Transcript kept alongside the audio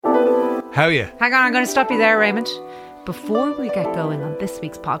How are you? Hang on, I'm going to stop you there, Raymond. Before we get going on this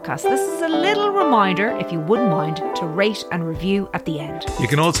week's podcast, this is a little reminder, if you wouldn't mind, to rate and review at the end. You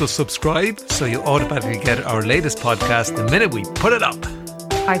can also subscribe so you automatically get our latest podcast the minute we put it up.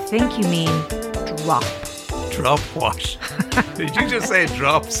 I think you mean drop. Drop what? Did you just say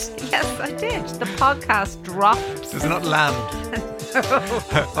drops? Yes, I did. The podcast drops. Does not land.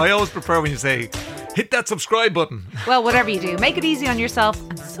 I always prefer when you say, hit that subscribe button. Well, whatever you do, make it easy on yourself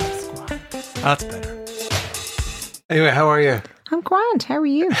and subscribe. That's better. Anyway, how are you? I'm grand. How are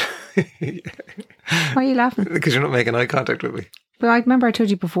you? Why are you laughing? Because you're not making eye contact with me. Well, I remember I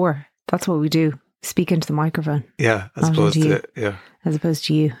told you before. That's what we do. Speak into the microphone. Yeah, as opposed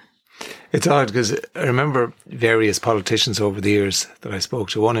to you. It's odd because I remember various politicians over the years that I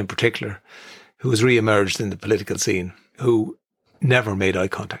spoke to, one in particular, who was re-emerged in the political scene, who never made eye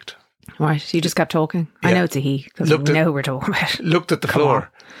contact. Right, you just kept talking. Yeah. I know it's a he, because we know who we're talking about. Looked at the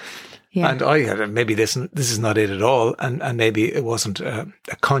floor. Yeah. And I had, maybe this is not it at all, and maybe it wasn't a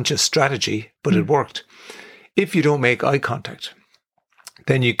conscious strategy, but it worked. If you don't make eye contact,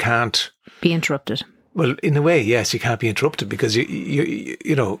 then you can't be interrupted. Well, in a way, yes, you can't be interrupted because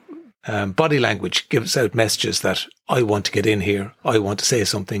you know, body language gives out messages that I want to get in here, I want to say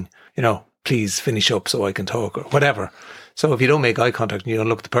something, you know, please finish up so I can talk or whatever. So if you don't make eye contact and you don't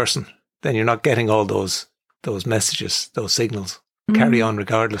look at the person, then you're not getting all those messages, those signals. Carry on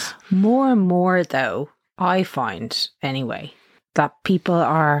regardless. More and more, though, I find anyway, that people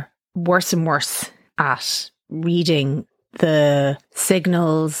are worse and worse at reading the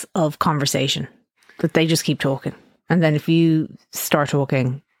signals of conversation, that they just keep talking. And then if you start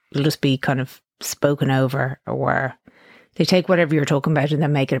talking, it'll just be kind of spoken over, or they take whatever you're talking about and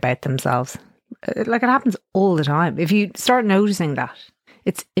then make it about themselves. Like, it happens all the time. If you start noticing that,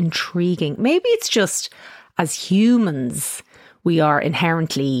 it's intriguing. Maybe it's just as humans, we are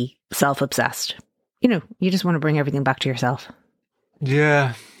inherently self-obsessed. You know, you just want to bring everything back to yourself.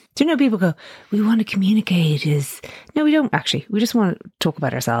 Yeah. Do you know people go, we want to communicate No, we don't actually. We just want to talk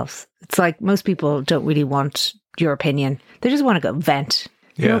about ourselves. It's like most people don't really want your opinion. They just want to go vent.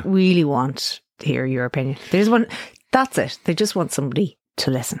 They don't really want to hear your opinion. They just want, that's it. They just want somebody to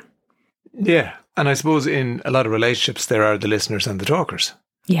listen. Yeah. And I suppose in a lot of relationships, there are the listeners and the talkers.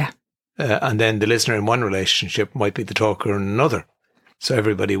 Yeah. And then the listener in one relationship might be the talker in another. So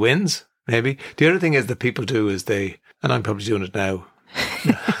everybody wins, maybe. The other thing is that people do is and I'm probably doing it now.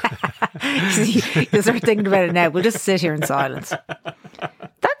 You start thinking about it now. We'll just sit here in silence.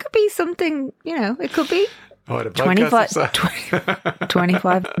 That could be something, you know, it could be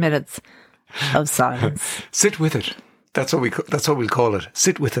 25 minutes of silence. Sit with it. That's what we'll call it.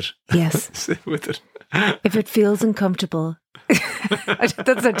 Sit with it. Yes. Sit with it. If it feels uncomfortable.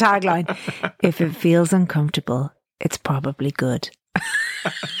 That's a tagline. If it feels uncomfortable, it's probably good.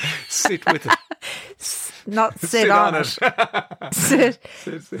 Sit with it. Not sit on it. Sit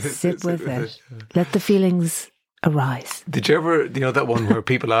with it. Let the feelings arise. Did you ever, that one where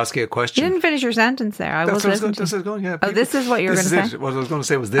people ask you a question? You didn't finish your sentence there. I was listening. This is going, yeah. Oh, this is what you were going to say? What I was going to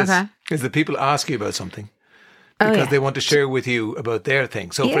say was this. Okay. Is that people ask you about something because they want to share with you about their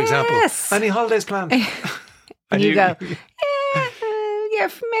thing. So, for example, any holidays planned? And you go, yeah,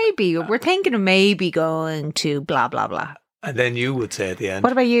 maybe. We're thinking of maybe going to blah, blah, blah. And then you would say at the end,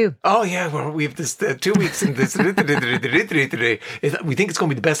 what about you? Oh, yeah, well, we have this 2 weeks in this. We think it's going to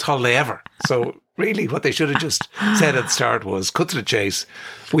be the best holiday ever. So really what they should have just said at the start was, cut to the chase.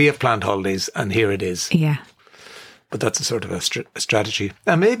 We have planned holidays and here it is. Yeah. But that's a sort of a strategy.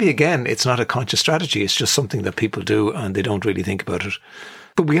 And maybe, again, it's not a conscious strategy. It's just something that people do and they don't really think about it.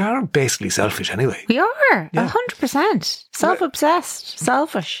 But we are basically selfish anyway. We are, 100%. Self-obsessed,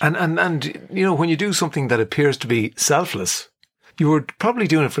 selfish. And when you do something that appears to be selfless, you were probably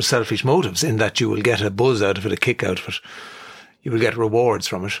doing it for selfish motives, in that you will get a buzz out of it, a kick out of it. You will get rewards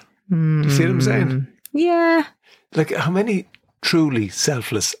from it. Do you see what I'm saying? Yeah. Like, how many truly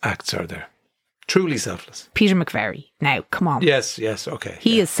selfless acts are there? Truly selfless. Peter McVerry. Now, come on. Yes, okay.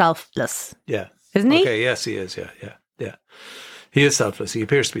 He is selfless. Yeah. Isn't he? Okay, yes, he is, yeah. He is selfless. He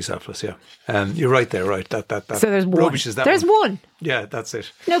appears to be selfless, yeah. You're right there, right. That so there's one. Rubbish is that there's one. Yeah, that's it.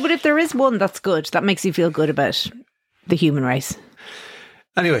 No, but if there is one, that's good. That makes you feel good about the human race.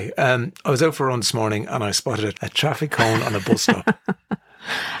 Anyway, I was out for a run this morning and I spotted a traffic cone on a bus stop.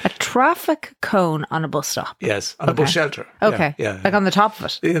 A traffic cone on a bus stop? Yes, on a bus shelter. Okay. Yeah. Like on the top of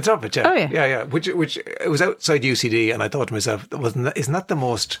it? On the top of it, yeah. Oh, yeah. Yeah. Which it was outside UCD, and I thought to myself, isn't that the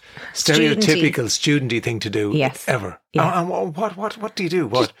most stereotypical studenty thing to do ever? Yeah. And what do you do?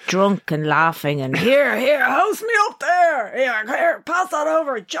 What? Just drunk and laughing and here, house me up there. Here, pass that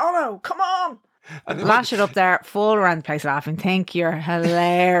over. Jono, come on. Lash it up there, fall around the place laughing. Think you're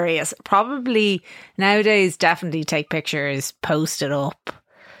hilarious. Probably nowadays, definitely take pictures, post it up,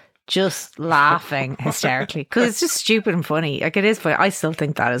 just laughing hysterically because it's just stupid and funny. Like it is funny. I still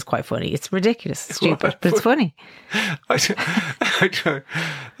think that is quite funny. It's ridiculous, stupid, but it's funny. Why?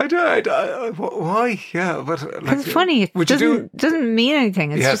 Yeah, but like, it's funny. It doesn't mean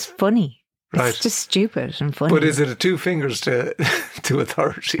anything. It's just funny. Right. It's just stupid and funny. But is it a two fingers to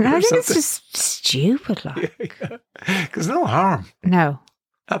authority? No, or I think something? it's just stupid. Like. Because no harm. No.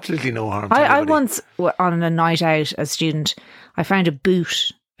 Absolutely no harm. To I anybody. once, on a night out as a student, I found a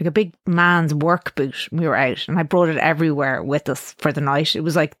boot, like a big man's work boot. We were out and I brought it everywhere with us for the night. It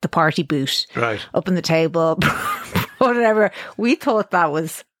was like the party boot. Right. Up on the table, whatever. We thought that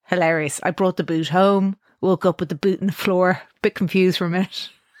was hilarious. I brought the boot home, woke up with the boot on the floor, a bit confused for a minute.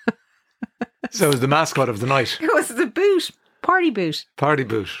 So it was the mascot of the night. It was the boot, party boot. Party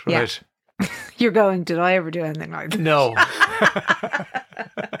boot, right. Yeah. You're going, did I ever do anything like that? No.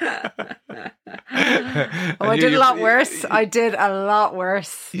 I did a lot worse. I did a lot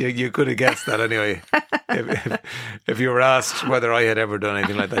worse. You could have guessed that anyway. if you were asked whether I had ever done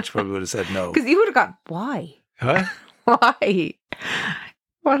anything like that, you probably would have said no. Because you would have gone, why? Huh? Why?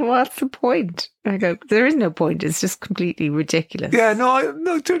 What's the point? I go, there is no point. It's just completely ridiculous. Yeah, no,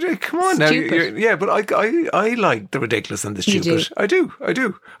 come on Stupid. now. But I like the ridiculous and the stupid. You do. I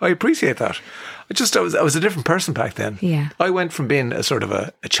do. I appreciate that. I was a different person back then. Yeah. I went from being a sort of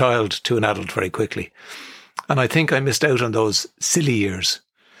a child to an adult very quickly. And I think I missed out on those silly years.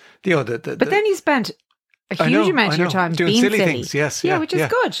 You know, but then you spent a huge amount of your time doing being silly things. Yes. Yeah, which is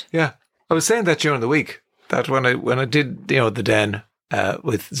good. Yeah. I was saying that during the week, that when I did, the Den,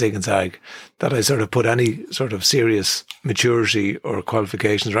 with Zig and Zag, that I sort of put any sort of serious maturity or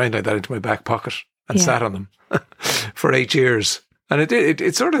qualifications or anything like that into my back pocket and sat on them for 8 years. And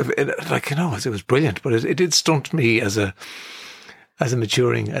it sort of, it was brilliant, but it did stunt me as a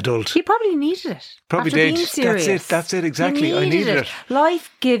maturing adult. You probably needed it. Probably after did. being serious. That's it, exactly. I needed it.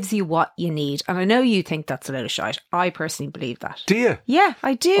 Life gives you what you need. And I know you think that's a load of shite. I personally believe that. Do you? Yeah,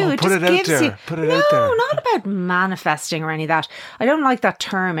 I do. Oh, it put just it out gives there. you. Put it out there. No, not about manifesting or any of that. I don't like that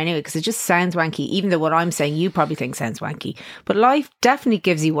term anyway because it just sounds wanky, even though what I'm saying you probably think sounds wanky. But life definitely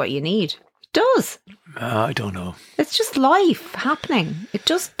gives you what you need. It does. I don't know. It's just life happening. It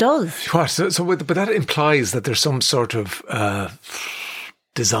just does. What? But that implies that there's some sort of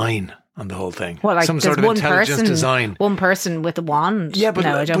design on the whole thing. Well, like some there's sort of intelligence design. One person with a wand. Yeah, but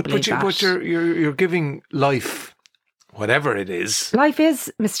no, I don't believe that. But you're giving life, whatever it is. Life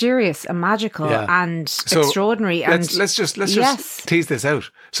is mysterious and magical and extraordinary. Let's just tease this out.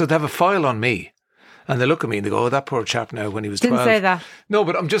 So they have a file on me. And they look at me and they go, "Oh, that poor chap now when he was 12. Didn't say that. No,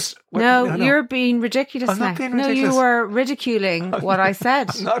 but I'm just... No, you're being ridiculous I'm now. not being No, ridiculous. you were ridiculing what I said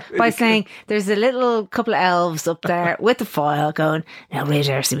by saying there's a little couple of elves up there with the file going, now wait,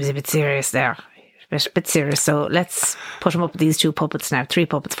 he was a bit serious there. A bit serious. So let's put him up with these 2 puppets now. 3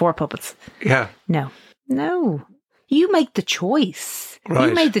 puppets, 4 puppets. Yeah. No. You make the choice. Right.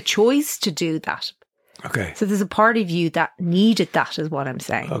 You made the choice to do that. Okay. So there's a part of you that needed that is what I'm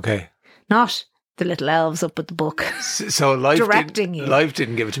saying. Okay. Not the little elves up with the book. So life directing you. Life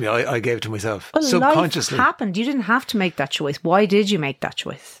didn't give it to me. I gave it to myself. Well, subconsciously. Life happened. You didn't have to make that choice. Why did you make that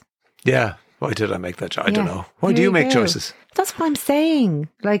choice? Yeah. Why did I make that choice? I don't know. Why do you make choices? That's what I'm saying.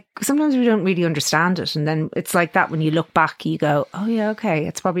 Like sometimes we don't really understand it, and then it's like that when you look back, you go, "Oh yeah, okay,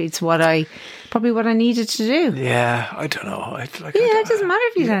 it's what I needed to do." Yeah, I don't know. It doesn't matter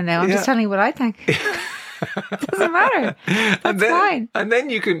if you don't know. I'm just telling you what I think. It doesn't matter. That's fine. And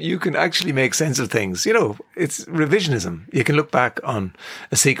then you can actually make sense of things. You know, it's revisionism. You can look back on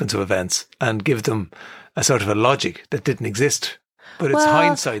a sequence of events and give them a sort of a logic that didn't exist. But it's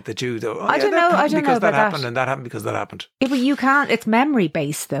hindsight that you do. I don't know because about that happened and that happened because that happened. Yeah, but you can't. It's memory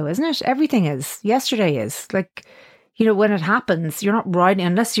based, though, isn't it? Everything is. Yesterday is like. You know, when it happens, you're not writing,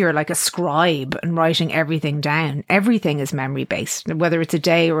 unless you're like a scribe and writing everything down. Everything is memory based, whether it's a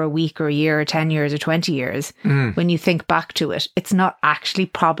day or a week or a year or 10 years or 20 years. When you think back to it, it's not actually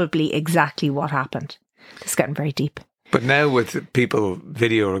probably exactly what happened. It's getting very deep. But now with people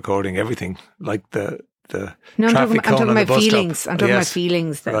video recording everything, like the I'm traffic talking cone on the about bus feelings. stop. I'm talking about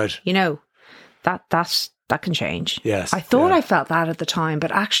feelings that, right. you know, that can change. Yes. I thought I felt that at the time,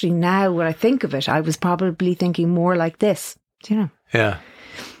 but actually now when I think of it, I was probably thinking more like this. Do you know? Yeah.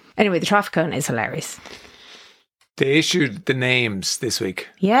 Anyway, the traffic cone is hilarious. They issued the names this week.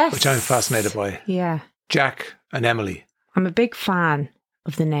 Yes. Which I'm fascinated by. Yeah. Jack and Emily. I'm a big fan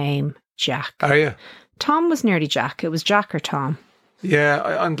of the name Jack. Are you? Tom was nearly Jack. It was Jack or Tom. Yeah,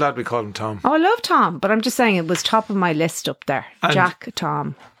 I'm glad we called him Tom. Oh, I love Tom, but I'm just saying it was top of my list up there. And Jack,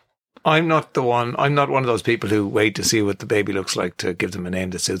 Tom. I'm not one of those people who wait to see what the baby looks like to give them a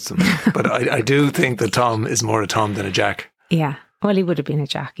name that suits them. But I do think that Tom is more a Tom than a Jack. Yeah. Well, he would have been a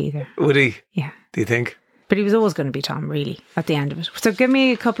Jack either. Would he? Yeah. Do you think? But he was always going to be Tom, really, at the end of it. So give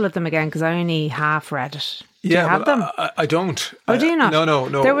me a couple of them again, because I only half read it. Do you have them? I don't. Oh, do you not? No.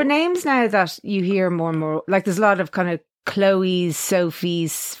 There were names now that you hear more and more. Like there's a lot of kind of Chloe's,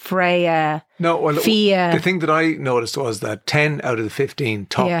 Sophie's, Freya, Fia. The thing that I noticed was that 10 out of the 15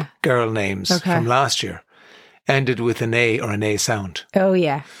 top girl names from last year ended with an A or an A sound. Oh,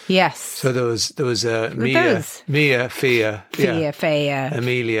 yeah. Yes. So there was Mia, Fia, Freya,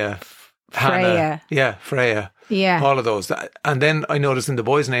 Amelia, Freya. Hannah, Freya. Yeah. All of those. And then I noticed in the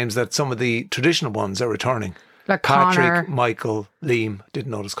boys' names that some of the traditional ones are returning. Like Patrick, Connor. Michael, Liam.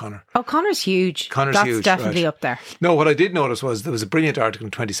 Didn't notice Connor. Oh, Connor's huge. Connor's That's huge. That's definitely right. up there. No, what I did notice was there was a brilliant article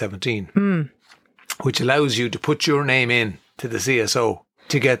in 2017 which allows you to put your name in to the CSO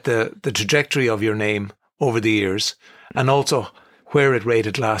to get the trajectory of your name over the years and also where it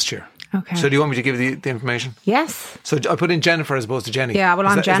rated last year. Okay. So do you want me to give you the information? Yes. So I put in Jennifer as opposed to Jenny. Yeah, well,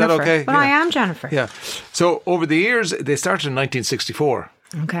 I'm Jennifer. Is that okay? Well, I am Jennifer. Yeah. So over the years, they started in 1964.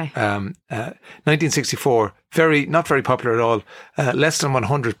 Okay. 1964, not very popular at all. Less than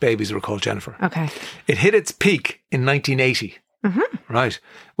 100 babies were called Jennifer. Okay. It hit its peak in 1980. Right.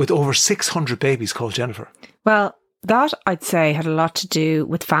 With over 600 babies called Jennifer. Well, that I'd say had a lot to do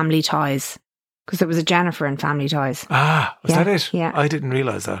with family ties. Because there was a Jennifer in Family Ties. Ah, was that it? Yeah. I didn't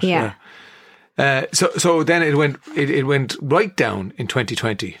realise that. Yeah. So then it went right down in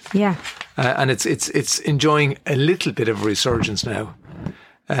 2020. Yeah. And it's enjoying a little bit of a resurgence now.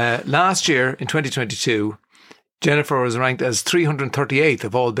 Last year in 2022, Jennifer was ranked as 338th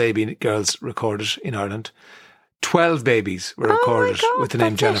of all baby girls recorded in Ireland. 12 babies were recorded with the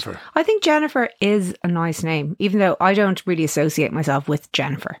name Jennifer. I think Jennifer is a nice name, even though I don't really associate myself with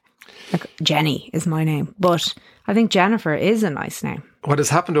Jennifer. Like Jenny is my name, but I think Jennifer is a nice name. What has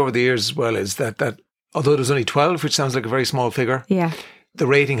happened over the years as well is that although there's only 12, which sounds like a very small figure, the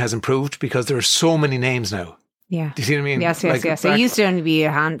rating has improved because there are so many names now. Yeah. Do you see what I mean? Yes. It used to only be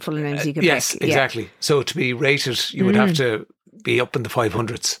a handful of names you could pick. Yes, exactly. So to be rated, you would have to be up in the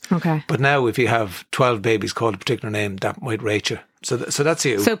 500s. Okay. But now if you have 12 babies called a particular name, that might rate you. So that's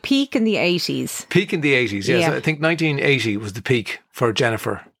you. So peak in the 80s. Peak in the 80s, yes. Yeah. I think 1980 was the peak for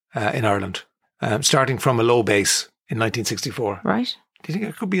Jennifer in Ireland, starting from a low base in 1964. Right. Do you think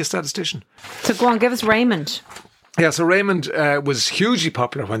I could be a statistician? So go on, give us Raymond. Yeah, so Raymond was hugely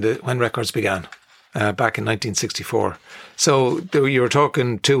popular when records began. Back in 1964. So you were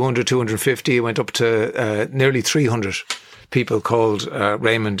talking 200, 250, it went up to nearly 300 people called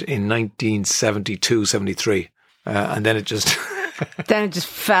Raymond in 1972, 73. And then it just... then it just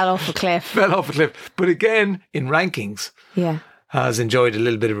fell off a cliff. Fell off a cliff. But again, in rankings, has enjoyed a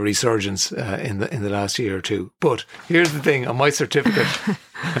little bit of a resurgence in the last year or two. But here's the thing, on my certificate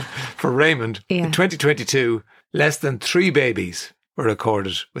for Raymond, in 2022, less than 3 babies were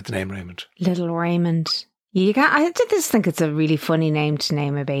recorded with the name Raymond. Little Raymond. I just think it's a really funny name to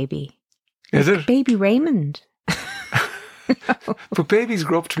name a baby. Is it? Baby Raymond. No. But babies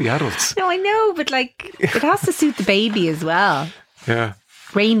grow up to be adults. No, I know, but like it has to suit the baby as well. Yeah.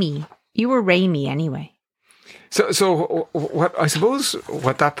 Raimi. You were Raimi anyway. So what I suppose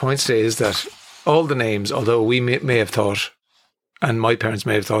what that points to is that all the names, although we may have thought, and my parents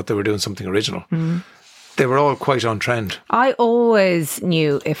may have thought they were doing something original, they were all quite on trend. I always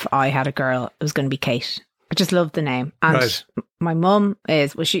knew if I had a girl, it was going to be Kate. I just loved the name. And my mum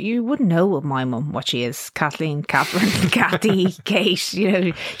is, you wouldn't know with my mum what she is. Kathleen, Catherine, Kathy,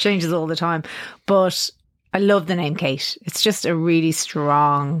 Kate, changes all the time. But I love the name Kate. It's just a really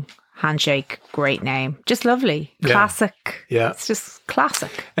strong handshake, great name. Just lovely. Classic. Yeah. It's just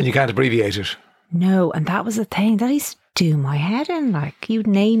classic. And you can't abbreviate it. No, and that was the thing. That used to do my head in. Like, you'd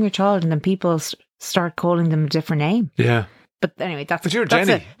name your child and then people start calling them a different name. Yeah. But anyway, that's you're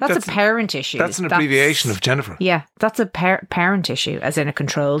Jenny. That's a parent issue. That's an abbreviation of Jennifer. Yeah, that's a parent issue, as in a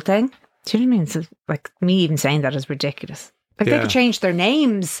control thing. Do you know what I mean? So, like, me even saying that is ridiculous. Like, they could change their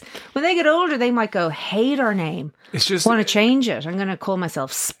names. When they get older, they might go, hate our name. It's just... want to change it. I'm going to call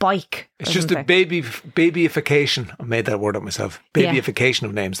myself Spike. It's just a babyification. I made that word up myself. Babyification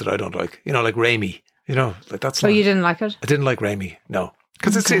of names that I don't like. Like Raimi. Like that's... Oh, you didn't like it? I didn't like Raimi, no.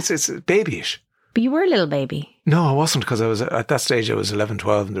 Because it's babyish. But you were a little baby. No, I wasn't, because I was at that stage I was 11,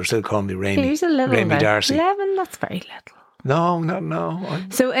 12 and they were still calling me Raimi. Here's a little Raimi Darcy. 11, that's very little. No.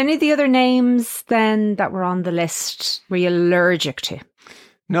 So any of the other names then that were on the list were you allergic to?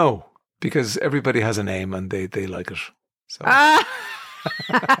 No, because everybody has a name and they like it. So.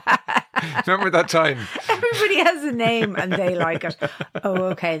 Remember that time? Everybody has a name and they like it. Oh,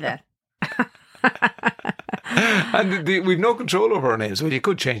 okay then. And we've no control over our names. Well, you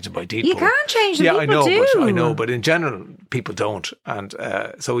could change them by deed You poll. can change them. Yeah, People do. I know, but in general, people don't, and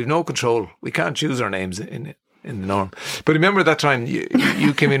so we've no control. We can't choose our names in the norm. But remember that time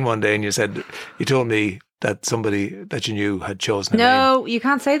you came in one day and you told me that somebody that you knew had chosen a name. No, you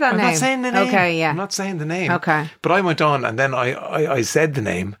can't say that I'm name. not saying the name. Okay, yeah. I'm not saying the name. Okay. But I went on and then I said the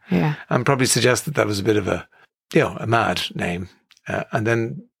name. Yeah. And probably suggested that was a bit of a mad name. And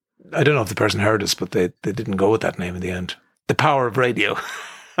then I don't know if the person heard us, but they didn't go with that name in the end. The power of radio.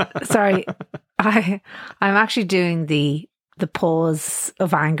 Sorry, I'm actually doing the pause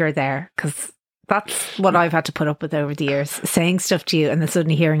of anger there, because that's what I've had to put up with over the years, saying stuff to you and then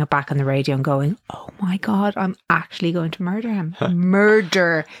suddenly hearing it back on the radio and going, oh my God, I'm actually going to murder him.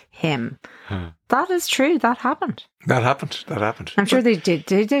 Murder him. That is true. That happened. That happened. I'm sure they did.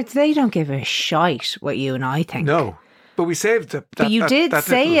 They don't give a shite what you and I think. No. But we saved that. But you did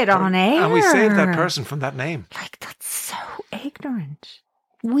say it on air. And we saved that person from that name. Like, that's so ignorant.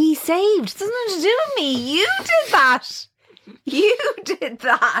 We saved. It doesn't have to do with me. You did that. You did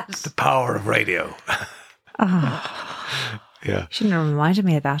that. The power of radio. Oh, Yeah. shouldn't have reminded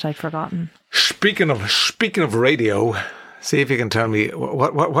me of that. I'd forgotten. Speaking of radio, see if you can tell me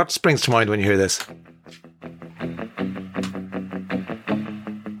what springs to mind when you hear this.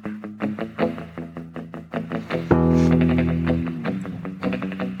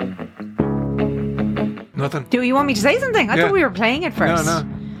 Nothing. Do you want me to say something? I thought we were playing it first. No.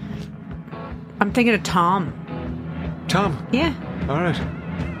 I'm thinking of Tom. Tom. Yeah. All right.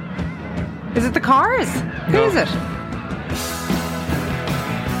 Is it the Cars? Who No. is it?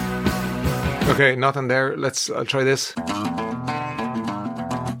 Okay, nothing there. I'll try this.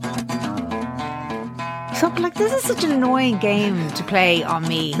 So, like, this is such an annoying game to play on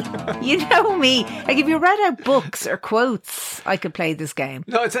me. You know me. Like, if you read out books or quotes, I could play this game.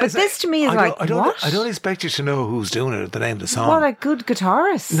 No, but this to me is what? I don't expect you to know who's doing it, the name of the song. What a good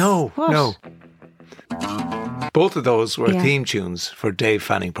guitarist. No, What? no. Both of those were Yeah. theme tunes for Dave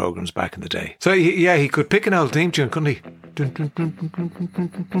Fanning programs back in the day. So he could pick an old theme tune, couldn't he?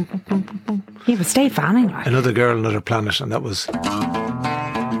 Yeah, but Dave Fanning, like. Another Girl, Another Planet, and that was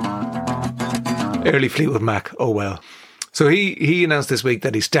early Fleetwood Mac. Oh well. So he announced this week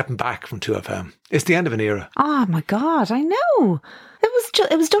that he's stepping back from 2FM. It's the end of an era. Oh my God, I know.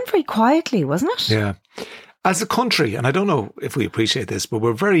 It was done very quietly, wasn't it? Yeah. As a country, and I don't know if we appreciate this, but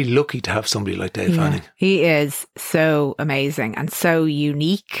we're very lucky to have somebody like Dave Fanning. He is so amazing and so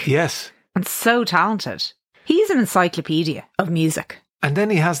unique. Yes. And so talented. He's an encyclopedia of music. And then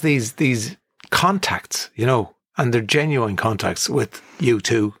he has these contacts, and they're genuine contacts with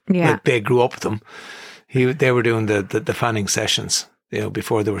U2. Yeah. Like they grew up with them. They were doing the Fanning sessions,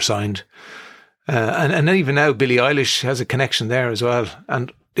 before they were signed. And even now, Billie Eilish has a connection there as well.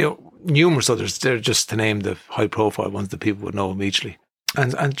 And, numerous others. They're just to name the high profile ones that people would know immediately.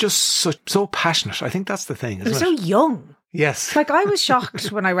 And just so passionate. I think that's the thing, isn't They're so young. Yes. Like, I was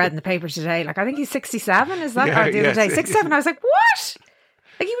shocked when I read in the paper today, like, I think he's 67, is that? Yeah, or the other yes. day, 67. I was like, what?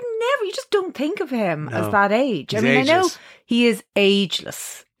 Like, you just don't think of him as that age. He's I know ageless. he is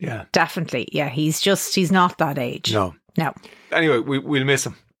ageless. Yeah. Definitely. Yeah, he's not that age. No. No. Anyway, we'll miss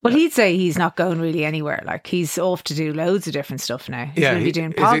him. Well, he'd say he's not going really anywhere. Like, he's off to do loads of different stuff now. He's Yeah, going to be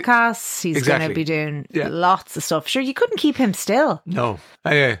doing is it- podcasts. He's going to Exactly. be doing Yeah. lots of stuff. Sure, you couldn't keep him still. No.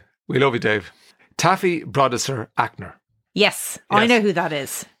 Anyway, we love you, Dave. Taffy Brodesser Ackner. Yes, I Yes. know who that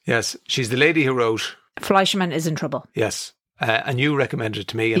is. Yes. She's the lady who wrote. Fleischman is in trouble. Yes. And you recommended it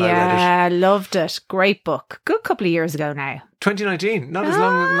to me and I read it. Yeah, loved it. Great book. Good couple of years ago now. 2019. Not as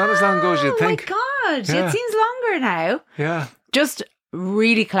long ago as you'd think. Oh my God. Yeah. It seems longer now. Yeah. Just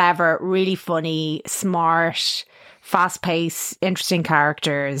really clever, really funny, smart, fast paced, interesting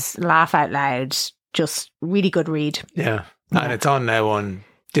characters, laugh out loud. Just really good read. Yeah. And it's on now on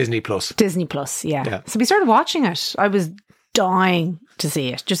Disney Plus. Disney Plus, yeah. Yeah. So we started watching it. I was dying to see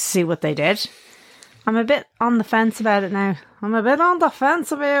it, just to see what they did. I'm a bit on the fence about it now. I like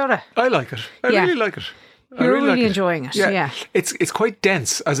it. I Yeah. really like it. I You're really really like enjoying it. Yeah. It's quite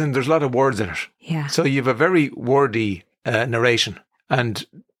dense, as in there's a lot of words in it. Yeah. So you have a very wordy narration, and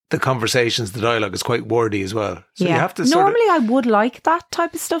the conversations, the dialogue is quite wordy as well. So you have to Normally I would like that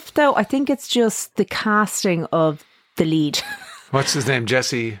type of stuff, though. I think it's just the casting of the lead. What's his name?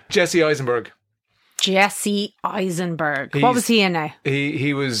 Jesse Eisenberg. Jesse Eisenberg. What was he in now?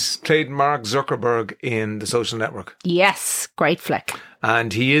 He played Mark Zuckerberg in The Social Network. Yes, great flick.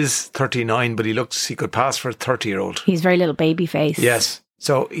 And he is 39, but he could pass for a 30-year-old. He's very little baby face. Yes.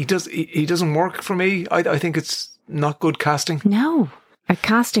 So he doesn't work for me. I think it's not good casting. No.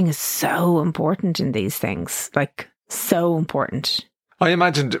 Casting is so important in these things. Like, so important. I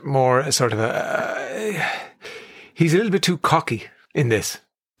imagined more a sort of he's a little bit too cocky in this.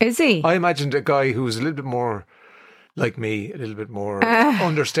 Is he? I imagined a guy who was a little bit more like me, a little bit more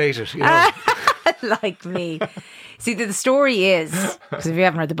understated, you know. Like me. See, the story is, because if you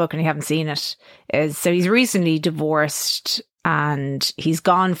haven't read the book and you haven't seen it, is so he's recently divorced and he's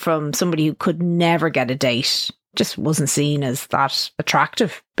gone from somebody who could never get a date, just wasn't seen as that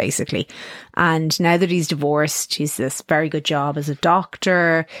attractive, basically. And now that he's divorced, he's this very good job as a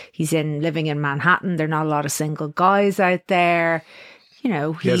doctor. He's living in Manhattan. There are not a lot of single guys out there. You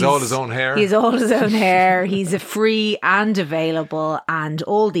know, he has all his own hair. He has all his own hair. He's a free and available, and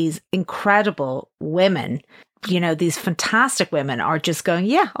all these incredible women, you know, these fantastic women are just going,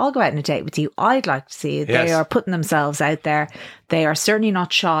 yeah, I'll go out on a date with you. I'd like to see you. Yes. They are putting themselves out there. They are certainly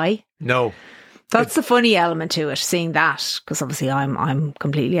not shy. No. That's the funny element to it, seeing that, because obviously I'm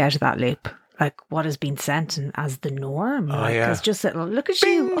completely out of that loop. Like what has been sent as the norm. Like, yeah. It's just look at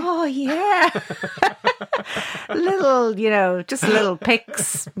you. Oh, yeah. Little, you know, just little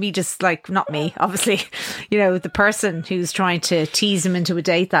pics. Me just like, not me, obviously. You know, the person who's trying to tease him into a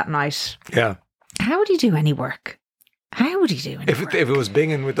date that night. Yeah. How would he do any work? How would he do any work? If it was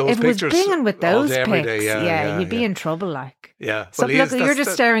binging with those pictures. If it was binging with those day, pics, day, yeah, you'd be in trouble, like. Yeah. So well, look, you're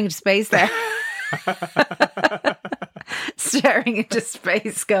just staring into space there. Staring into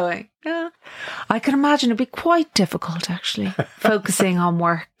space going, yeah. I can imagine it'd be quite difficult actually focusing on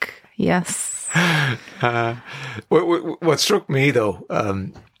work. Yes. What struck me though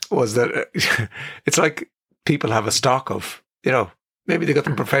was that it's like people have a stock of, you know, maybe they got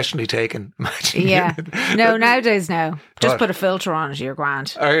them professionally taken. Imagine. Yeah. No, nowadays, no. Just put a filter on it, you're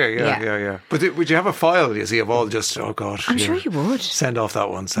grand. Oh, yeah. But would you have a file, you see, of all just, oh God. I'm sure you would. Send off that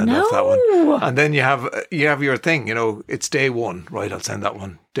one, send off that one. And then you have your thing, you know, it's day 1, right, I'll send that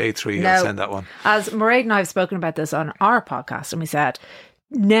one. Day 3, I'll send that one. As Mairead and I have spoken about this on our podcast, and we said,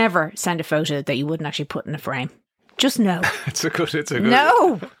 never send a photo that you wouldn't actually put in a frame. Just no. It's a good.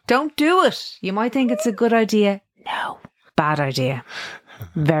 No, don't do it. You might think it's a good idea. No. Bad idea.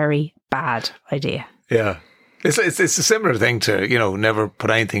 Very bad idea. Yeah. It's a similar thing to, you know, never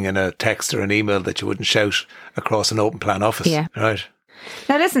put anything in a text or an email that you wouldn't shout across an open plan office. Yeah. Right.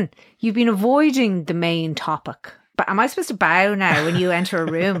 Now listen, you've been avoiding the main topic. But am I supposed to bow now when you enter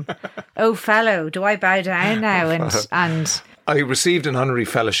a room? Oh, fellow, do I bow down now? And I received an honorary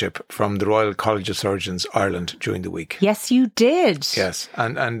fellowship from the Royal College of Surgeons Ireland during the week. Yes, you did. Yes,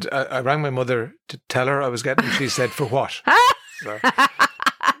 and I rang my mother to tell her I was getting it. She said, "For what?"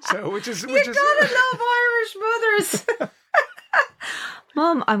 so which is gotta love Irish mothers.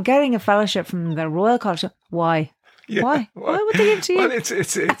 Mum, I'm getting a fellowship from the Royal College. Why? Yeah, why would they give to you? Well, it's.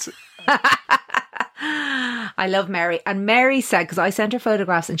 I love Mary. And Mary said, because I sent her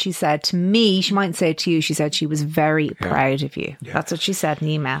photographs and she said to me, she mightn't say it to you, she said she was very proud of you. Yeah. That's what she said in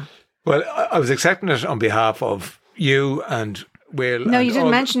the email. Well, I was accepting it on behalf of you and Will. No, you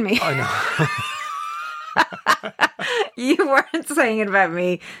didn't mention me. I know. You weren't saying it about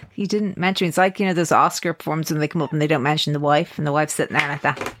me. You didn't mention me. It's like, you know, those Oscar performances when they come up and they don't mention the wife and the wife's sitting there like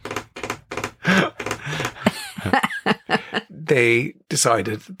that. They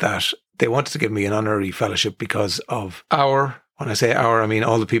decided that they wanted to give me an honorary fellowship because of when I say I mean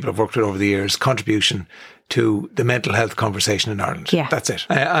all the people I've worked with over the years, contribution to the mental health conversation in Ireland. Yeah. That's it.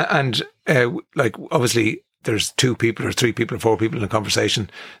 Like obviously there's 2 people or 3 people or 4 people in the conversation.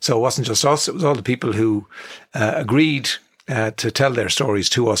 So it wasn't just us, it was all the people who agreed to tell their stories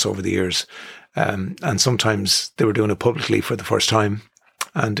to us over the years. And sometimes they were doing it publicly for the first time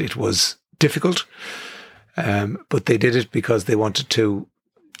and it was difficult. But they did it because they wanted to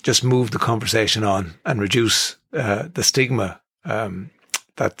just move the conversation on and reduce the stigma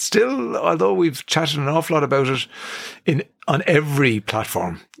that still, although we've chatted an awful lot about it on every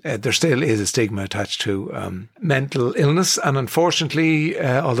platform, there still is a stigma attached to mental illness. And unfortunately,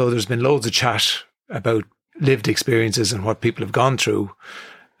 although there's been loads of chat about lived experiences and what people have gone through,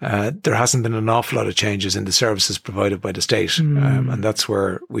 there hasn't been an awful lot of changes in the services provided by the state. And that's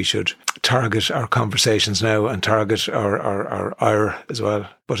where we should target our conversations now and target our ire as well.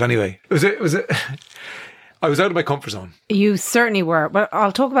 But anyway, I was out of my comfort zone. You certainly were. But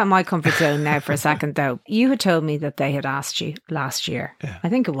I'll talk about my comfort zone now for a second, though. You had told me that they had asked you last year. Yeah. I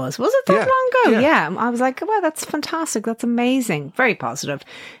think it was. Was it that long ago? Yeah. I was like, wow, that's fantastic. That's amazing. Very positive.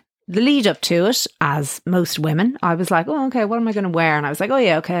 The lead up to it, as most women, I was like, oh, okay, what am I going to wear? And I was like, oh,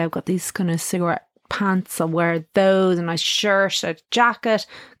 yeah, okay, I've got these kind of cigarette pants. I'll wear those, a nice shirt, a jacket.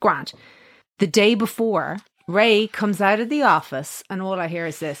 Grand. The day before, Ray comes out of the office and all I hear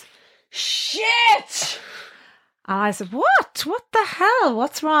is this, shit! And I said, what? What the hell?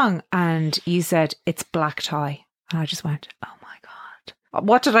 What's wrong? And you said, it's black tie. And I just went, oh my God.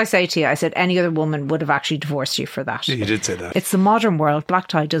 What did I say to you? I said any other woman would have actually divorced you for that. You did say that. It's the modern world. Black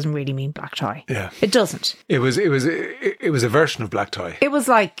tie doesn't really mean black tie. Yeah. It doesn't. It was a version of black tie. It was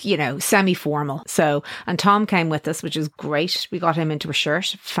like, semi-formal. So, and Tom came with us, which is great. We got him into a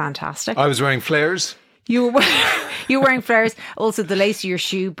shirt. Fantastic. I was wearing flares. You were wearing flares. Also, the lace of your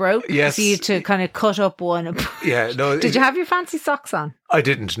shoe broke. Yes. So you had to kind of cut up one. Yeah. No. Did you have your fancy socks on? I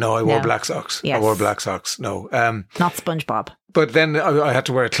didn't. No, I wore No. black socks. Yes. I wore black socks. No. Not SpongeBob. But then I had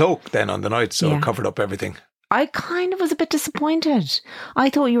to wear a cloak then on the night, so Yeah. it covered up everything. I kind of was a bit disappointed. I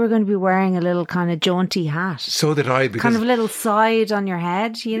thought you were going to be wearing a little kind of jaunty hat. So did I, because Kind of a little side on your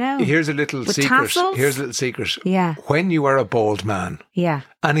head, here's a little With secret. tassels? Here's a little secret. Yeah. When you are a bald man, Yeah.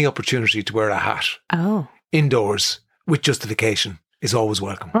 any opportunity to wear a hat Oh, indoors with justification is always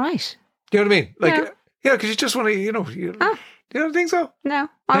welcome. right. Do you know what I mean? Like, Yeah. yeah, because you just want to, you don't think so? No, Yeah.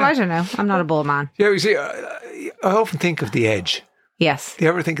 I don't know. I'm not a bald man. Yeah, you see, I often think of The Edge. Yes. Do you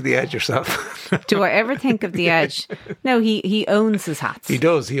ever think of The Edge yourself? Do I ever think of the Edge? No, he owns his hats. He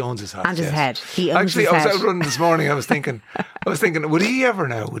does. He owns his hats. And his yes. head. He owns Actually, his I was head. out running this morning. I was thinking, would he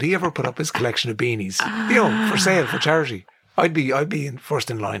ever put up his collection of beanies, for sale, for charity? I'd be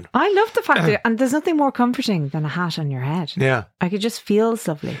first in line. I love the fact that, and there's nothing more comforting than a hat on your head. Yeah. Like, it just feels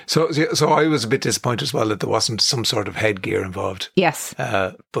lovely. So I was a bit disappointed as well that there wasn't some sort of headgear involved. Yes.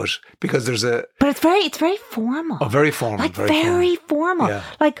 But because there's But it's very formal. very formal, Like, very formal. Yeah.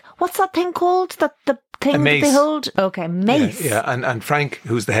 Like, what's that thing called? The thing that mace. they hold? Okay, mace. Yeah. And Frank,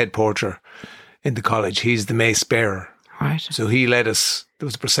 who's the head porter in the college, he's the mace bearer. Right. So he led us. There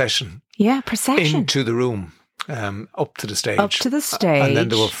was a procession Yeah, procession. into the room. Up to the stage. Up to the stage. And then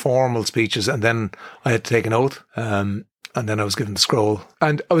there were formal speeches, and then I had to take an oath, and then I was given the scroll.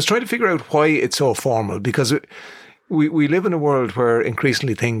 And I was trying to figure out why it's so formal, because we live in a world where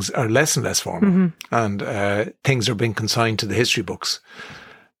increasingly things are less and less formal, and things are being consigned to the history books.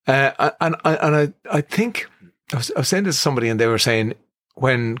 And I think, I was saying this to somebody, and they were saying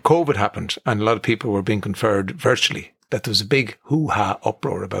when COVID happened and a lot of people were being conferred virtually, that there was a big hoo-ha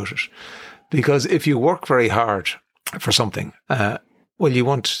uproar about it. Because if you work very hard for something, well, you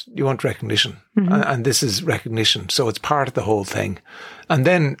want recognition, and this is recognition. So it's part of the whole thing. And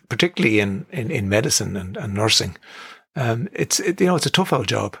then, particularly in medicine and nursing, it's a tough old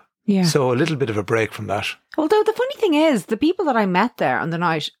job. Yeah. So a little bit of a break from that. Although the funny thing is, the people that I met there on the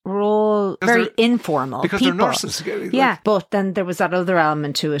night were all very informal Because people. they're nurses. Like, Yeah, but then there was that other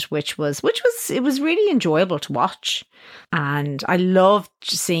element to it, which was really enjoyable to watch. And I loved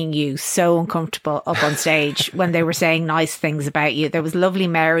seeing you so uncomfortable up on stage when they were saying nice things about you. There was lovely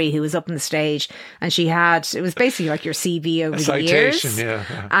Mary who was up on the stage, and it was basically like your CV over the years. Yeah.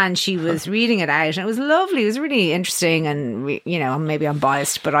 And she was reading it out, and it was lovely. It was really interesting, and maybe I'm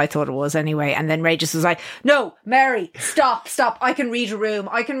biased, but I thought it was anyway. And then Ray just was like, "No, Mary, stop! I can read a room.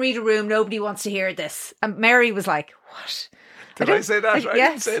 Nobody wants to hear this." And Mary was like, "What?" Did I say that? I didn't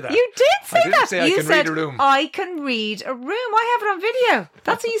Yes, say that. you did say I didn't that. say I You can said, read a room. I can read a room. I have it on video.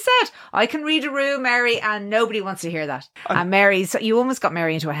 That's what you said. I can read a room, Mary, and nobody wants to hear that. And you almost got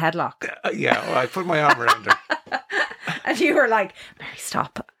Mary into a headlock. Yeah, well, I put my arm around her. And you were like, "Mary,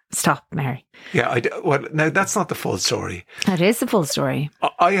 stop, Mary." Yeah, well, now that's not the full story. That is the full story.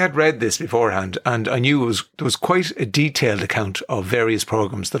 I had read this beforehand, and I knew there was quite a detailed account of various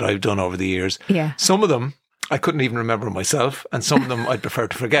programs that I've done over the years. Yeah. Some of them I couldn't even remember myself, and some of them I'd prefer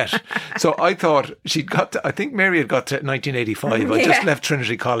to forget. So I thought I think Mary had got to 1985. I just left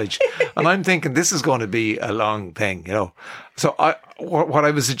Trinity College, and I'm thinking this is going to be a long thing, So what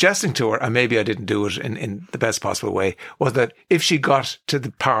I was suggesting to her, and maybe I didn't do it in the best possible way, was that if she got to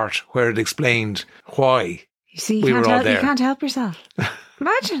the part where it explained why You see, we were all you there. can't help yourself.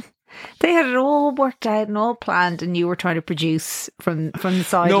 Imagine. They had it all worked out and all planned, and you were trying to produce from the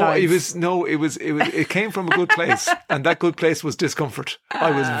sidelines. It came from a good place, and that good place was discomfort.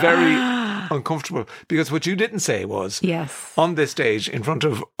 I was very uncomfortable, because what you didn't say was, Yes. on this stage in front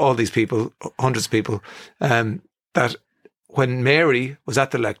of all these people, hundreds of people, that when Mary was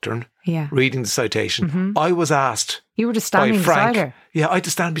at the lectern reading the citation, I was asked, you were just by standing Frank, beside her. Yeah, I had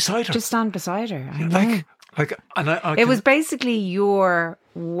to stand beside her. Just stand beside her. I know. It was basically your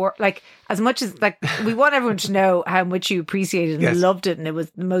work. Like, as much as we want everyone to know how much you appreciated and loved it, and it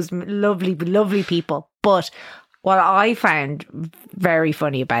was the most lovely people. But what I found very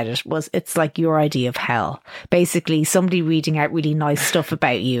funny about it was it's like your idea of hell. Basically, somebody reading out really nice stuff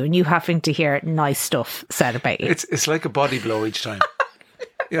about you, and you having to hear nice stuff said about you. It's like a body blow each time.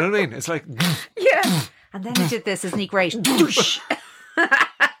 You know what I mean? It's like yeah. And then he did this, isn't he great?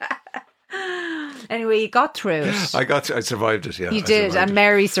 Anyway, you got through it. I survived it, yeah. You did, and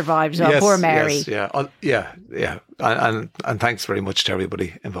Mary survived as well. Poor Mary. Yes, yeah. And thanks very much to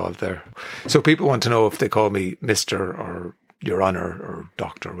everybody involved there. So people want to know if they call me Mr. or Your Honour or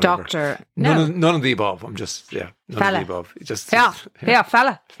Doctor or whatever. Doctor. No. None of the above. I'm just, none fella. of the above. Just, yeah,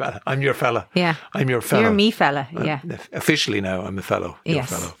 fella. I'm your fella. Yeah. I'm your fellow. You're me fella, yeah. Officially now, I'm a fellow. Yes.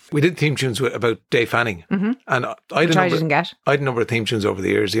 Fellow. We did theme tunes about Dave Fanning. Mm-hmm. And I didn't get. I had a number of theme tunes over the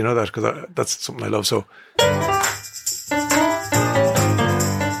years. You know that? Because that's something I love. So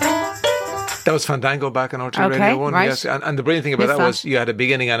that was Fandango back on RT Radio 1. Right. Yes. And the brilliant thing about that was you had a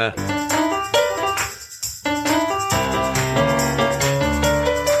beginning and a...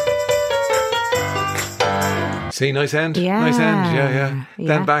 See, nice end. Yeah. Nice end. Yeah.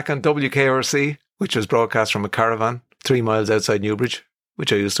 Then back on WKRC, which was broadcast from a caravan 3 miles outside Newbridge,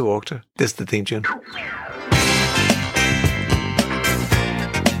 which I used to walk to. This is the theme tune.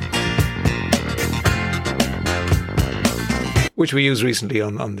 Which we used recently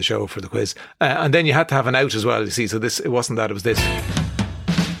on the show for the quiz. And then you had to have an out as well, you see. So it wasn't that, it was this.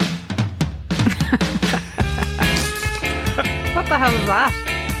 What the hell is that?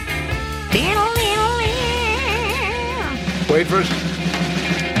 Wait for it.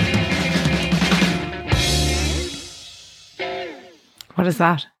 What is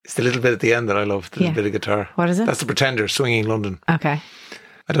that? It's the little bit at the end that I love. The little bit of guitar. What is it? That's the Pretenders, Swinging London. Okay.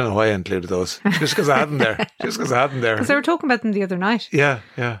 I don't know why I included those. Just because I had them there. Because they were talking about them the other night. Yeah.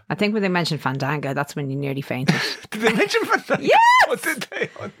 I think when they mentioned Fandango, that's when you nearly fainted. Did they mention Fandango? Yes! What did they?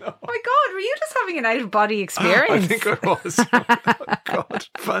 Oh, no. Oh my God, were you just having an out-of-body experience? I think I was. Oh, God.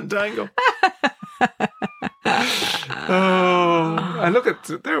 Fandango. And look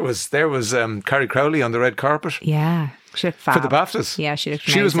at, there was Carrie Crowley on the red carpet. Yeah. She looked fab. For the BAFTAs. Yeah, she looked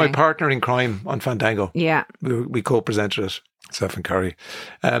She amazing. was my partner in crime on Fandango. Yeah. We co-presented it, Seth and Carrie.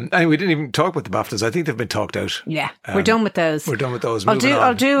 And we didn't even talk about the BAFTAs. I think they've been talked out. Yeah, we're done with those. We're done with those.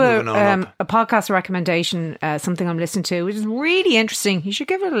 I'll do a podcast recommendation, something I'm listening to, which is really interesting. You should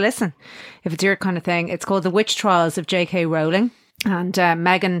give it a listen if it's your kind of thing. It's called The Witch Trials of J.K. Rowling and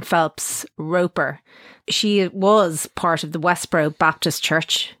Megan Phelps Roper. She was part of the Westboro Baptist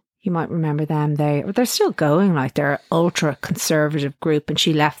Church. You might remember them. They're still going, like they're an ultra conservative group, and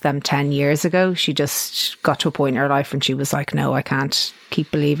she left them 10 years ago. She just got to a point in her life when she was like, no, I can't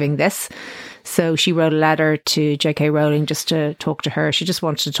keep believing this. So she wrote a letter to J.K. Rowling just to talk to her. She just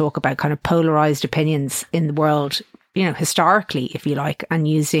wanted to talk about kind of polarized opinions in the world, you know, historically, if you like, and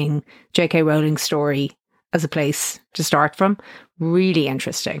using J.K. Rowling's story as a place to start from. Really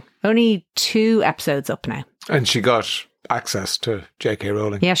interesting. Only 2 episodes up now. And she got access to J.K.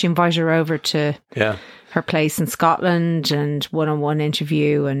 Rowling. Yeah, she invited her over to her place in Scotland and one-on-one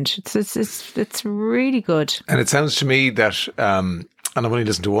interview, and it's really good. And it sounds to me that, and I've only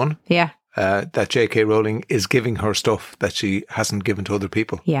listened to one, that J.K. Rowling is giving her stuff that she hasn't given to other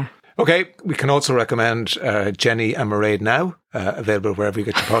people. Yeah. Okay, we can also recommend Jenny and Mairead Now, available wherever you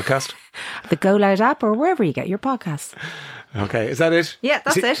get your podcast. The Go Loud app or wherever you get your podcasts. Okay, is that it? Yeah,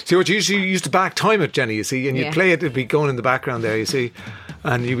 that's it. See what you used to back time it, Jenny, you see, and you'd play it, it'd be going in the background there, you see,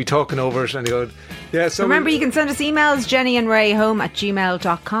 and you'd be talking over it and you go, yeah, so... Remember, you can send us emails,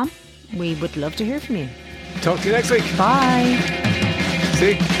 jennyandrayhome@gmail.com. We would love to hear from you. Talk to you next week. Bye.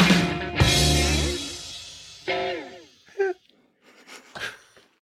 See?